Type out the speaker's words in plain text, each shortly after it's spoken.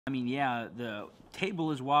I mean, yeah, the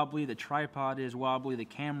table is wobbly, the tripod is wobbly, the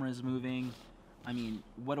camera is moving. I mean,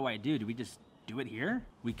 what do I do? Do we just do it here?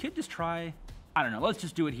 We could just try, I don't know, let's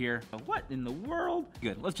just do it here. What in the world?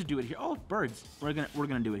 Good, let's just do it here. Oh, birds. We're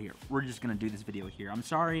gonna do it here. We're just gonna do this video here. I'm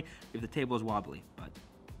sorry if the table is wobbly, but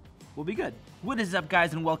we'll be good. What is up,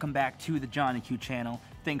 guys, and welcome back to the Johnny Q channel.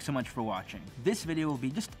 Thanks so much for watching. This video will be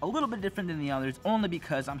just a little bit different than the others, only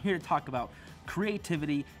because I'm here to talk about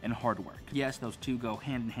creativity and hard work. Yes, those two go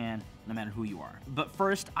hand in hand, no matter who you are. But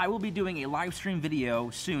first, I will be doing a live stream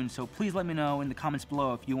video soon, so please let me know in the comments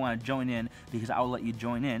below if you want to join in, because I will let you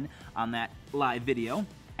join in on that live video.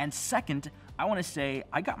 And second, I want to say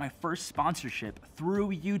I got my first sponsorship through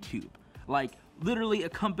YouTube. Like, literally a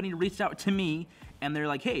company reached out to me and they're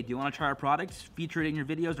like, hey, do you want to try our products, feature it in your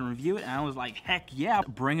videos and review it? And I was like, heck yeah,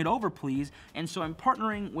 bring it over, please. And so I'm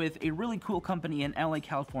partnering with a really cool company in LA,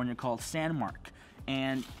 California called Sandmarc.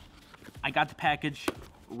 And I got the package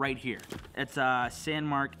right here. It's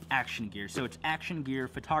Sandmarc action gear. So it's action gear,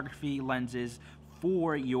 photography lenses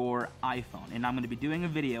for your iPhone. And I'm gonna be doing a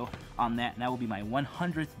video on that, and that will be my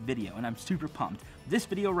 100th video, and I'm super pumped. This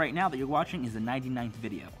video right now that you're watching is the 99th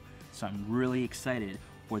video. So I'm really excited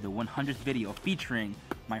for the 100th video featuring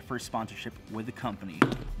my first sponsorship with the company.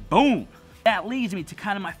 Boom! That leads me to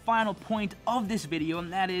kind of my final point of this video,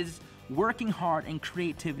 and that is working hard and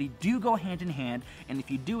creativity do go hand in hand, and if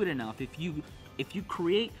you do it enough, if you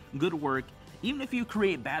create good work, even if you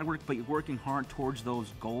create bad work but you're working hard towards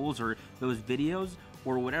those goals or those videos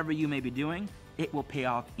or whatever you may be doing, it will pay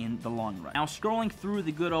off in the long run. Now, scrolling through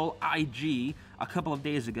the good old IG a couple of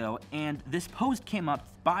days ago, and this post came up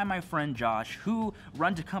by my friend Josh, who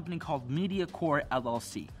runs a company called MediaCore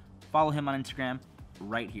LLC. Follow him on Instagram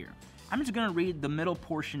right here. I'm just gonna read the middle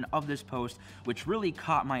portion of this post, which really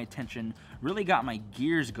caught my attention, really got my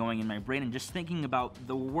gears going in my brain, and just thinking about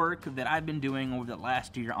the work that I've been doing over the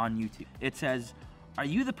last year on YouTube. It says, are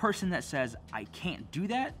you the person that says, I can't do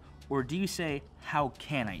that? Or do you say, how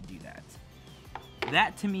can I do that?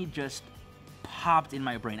 That to me just popped in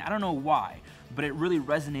my brain. I don't know why, but it really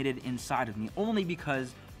resonated inside of me, only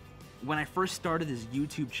because when I first started this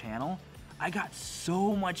YouTube channel, I got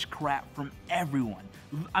so much crap from everyone.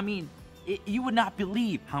 I mean, you would not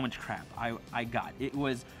believe how much crap I got. It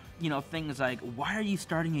was, you know, things like, why are you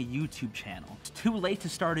starting a YouTube channel? It's too late to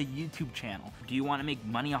start a YouTube channel. Do you want to make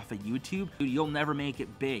money off of YouTube? Dude, you'll never make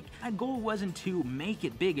it big. My goal wasn't to make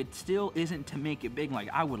it big. It still isn't to make it big. Like,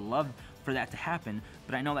 I would love for that to happen,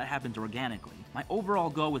 but I know that happens organically. My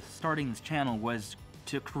overall goal with starting this channel was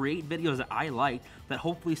to create videos that I liked, that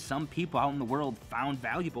hopefully some people out in the world found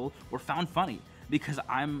valuable or found funny. Because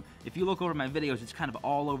if you look over my videos, it's kind of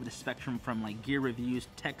all over the spectrum, from like gear reviews,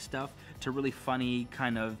 tech stuff, to really funny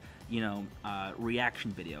kind of, you know,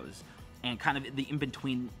 reaction videos, and kind of the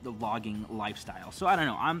in-between, the vlogging lifestyle. So I don't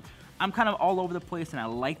know, I'm kind of all over the place, and I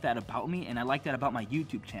like that about me, and I like that about my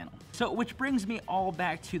YouTube channel. So, which brings me all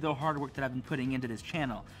back to the hard work that I've been putting into this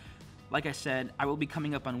channel. Like I said, I will be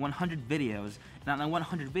coming up on 100 videos, and on that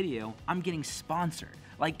 100 video, I'm getting sponsored.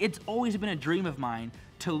 Like, it's always been a dream of mine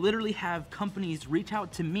to literally have companies reach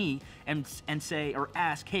out to me and say, or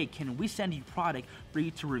ask, hey, can we send you product for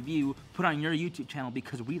you to review, put on your YouTube channel,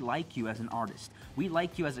 because we like you as an artist. We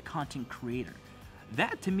like you as a content creator.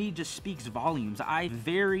 That to me just speaks volumes. I'm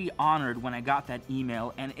very honored when I got that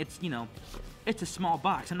email, and it's, you know, it's a small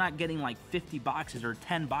box. I'm not getting like 50 boxes or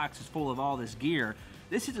 10 boxes full of all this gear.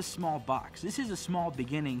 This is a small box. This is a small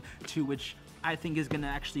beginning to which I think is gonna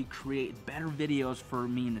actually create better videos for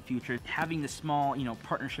me in the future. Having this small, you know,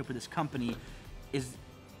 partnership with this company is,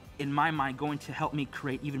 in my mind, going to help me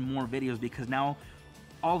create even more videos, because now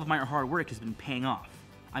all of my hard work has been paying off.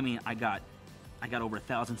 I mean, I got over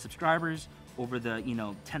 1,000 subscribers, over the, you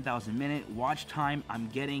know, 10,000 minute watch time. I'm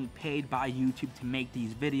getting paid by YouTube to make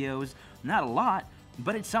these videos. Not a lot,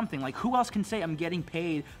 but it's something. Like, who else can say I'm getting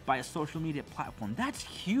paid by a social media platform? That's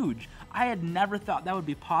huge. I had never thought that would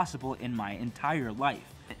be possible in my entire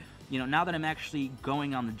life. You know, now that I'm actually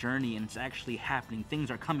going on the journey and it's actually happening,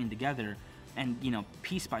 things are coming together, and, you know,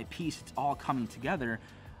 piece by piece, it's all coming together.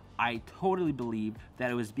 I totally believe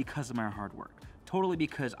that it was because of my hard work. Totally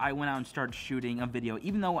because I went out and started shooting a video,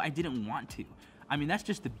 even though I didn't want to. I mean, that's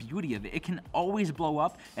just the beauty of it. It can always blow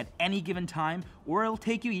up at any given time, or it'll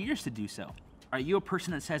take you years to do so. Are you a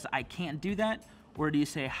person that says, I can't do that? Or do you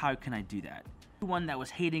say, how can I do that? The one that was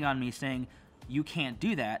hating on me saying, you can't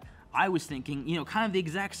do that, I was thinking, you know, kind of the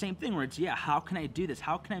exact same thing, where it's, yeah, how can I do this?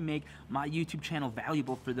 How can I make my YouTube channel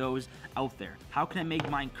valuable for those out there? How can I make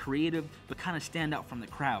mine creative but kind of stand out from the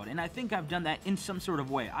crowd? And I think I've done that in some sort of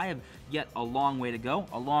way. I have yet a long way to go,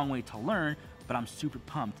 a long way to learn, but I'm super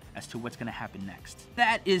pumped as to what's gonna happen next.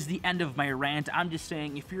 That is the end of my rant. I'm just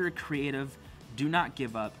saying, if you're a creative, do not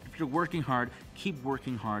give up. If you're working hard, keep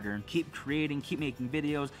working harder. Keep creating, keep making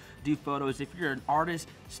videos, do photos. If you're an artist,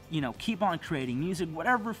 you know, keep on creating music.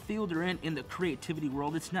 Whatever field you're in the creativity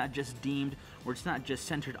world, it's not just deemed, or it's not just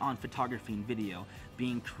centered on photography and video,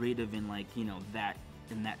 being creative in, like, you know, that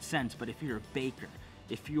in that sense. But if you're a baker,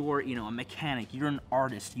 if you're, you know, a mechanic, you're an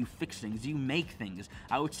artist, you fix things, you make things,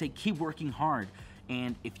 I would say keep working hard.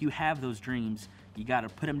 And if you have those dreams, you gotta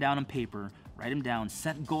put them down on paper, write them down,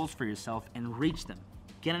 set goals for yourself, and reach them.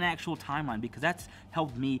 Get an actual timeline, because that's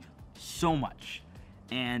helped me so much.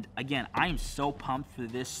 And again, I am so pumped for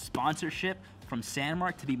this sponsorship from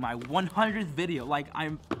Sandmarc to be my 100th video. Like,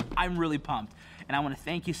 I'm really pumped. And I wanna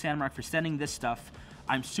thank you, Sandmarc, for sending this stuff.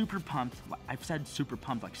 I'm super pumped. I've said super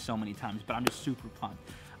pumped like so many times, but I'm just super pumped.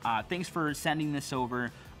 Thanks for sending this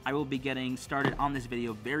over. I will be getting started on this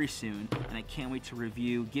video very soon, and I can't wait to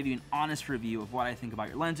give you an honest review of what I think about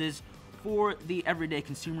your lenses for the everyday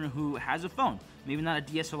consumer who has a phone. Maybe not a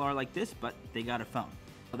DSLR like this, but they got a phone.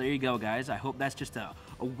 Well, there you go, guys. I hope that's just a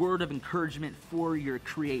word of encouragement for your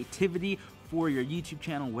creativity, for your YouTube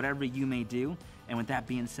channel, whatever you may do. And with that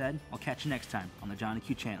being said, I'll catch you next time on the Johnny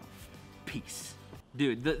Q channel. Peace.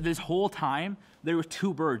 Dude, this whole time, there were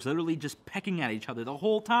two birds literally just pecking at each other the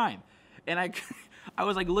whole time. And I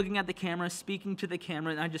was like looking at the camera, speaking to the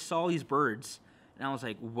camera, and I just saw these birds. And I was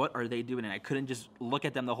like, what are they doing? And I couldn't just look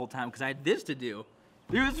at them the whole time because I had this to do.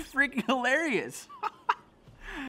 It was freaking hilarious.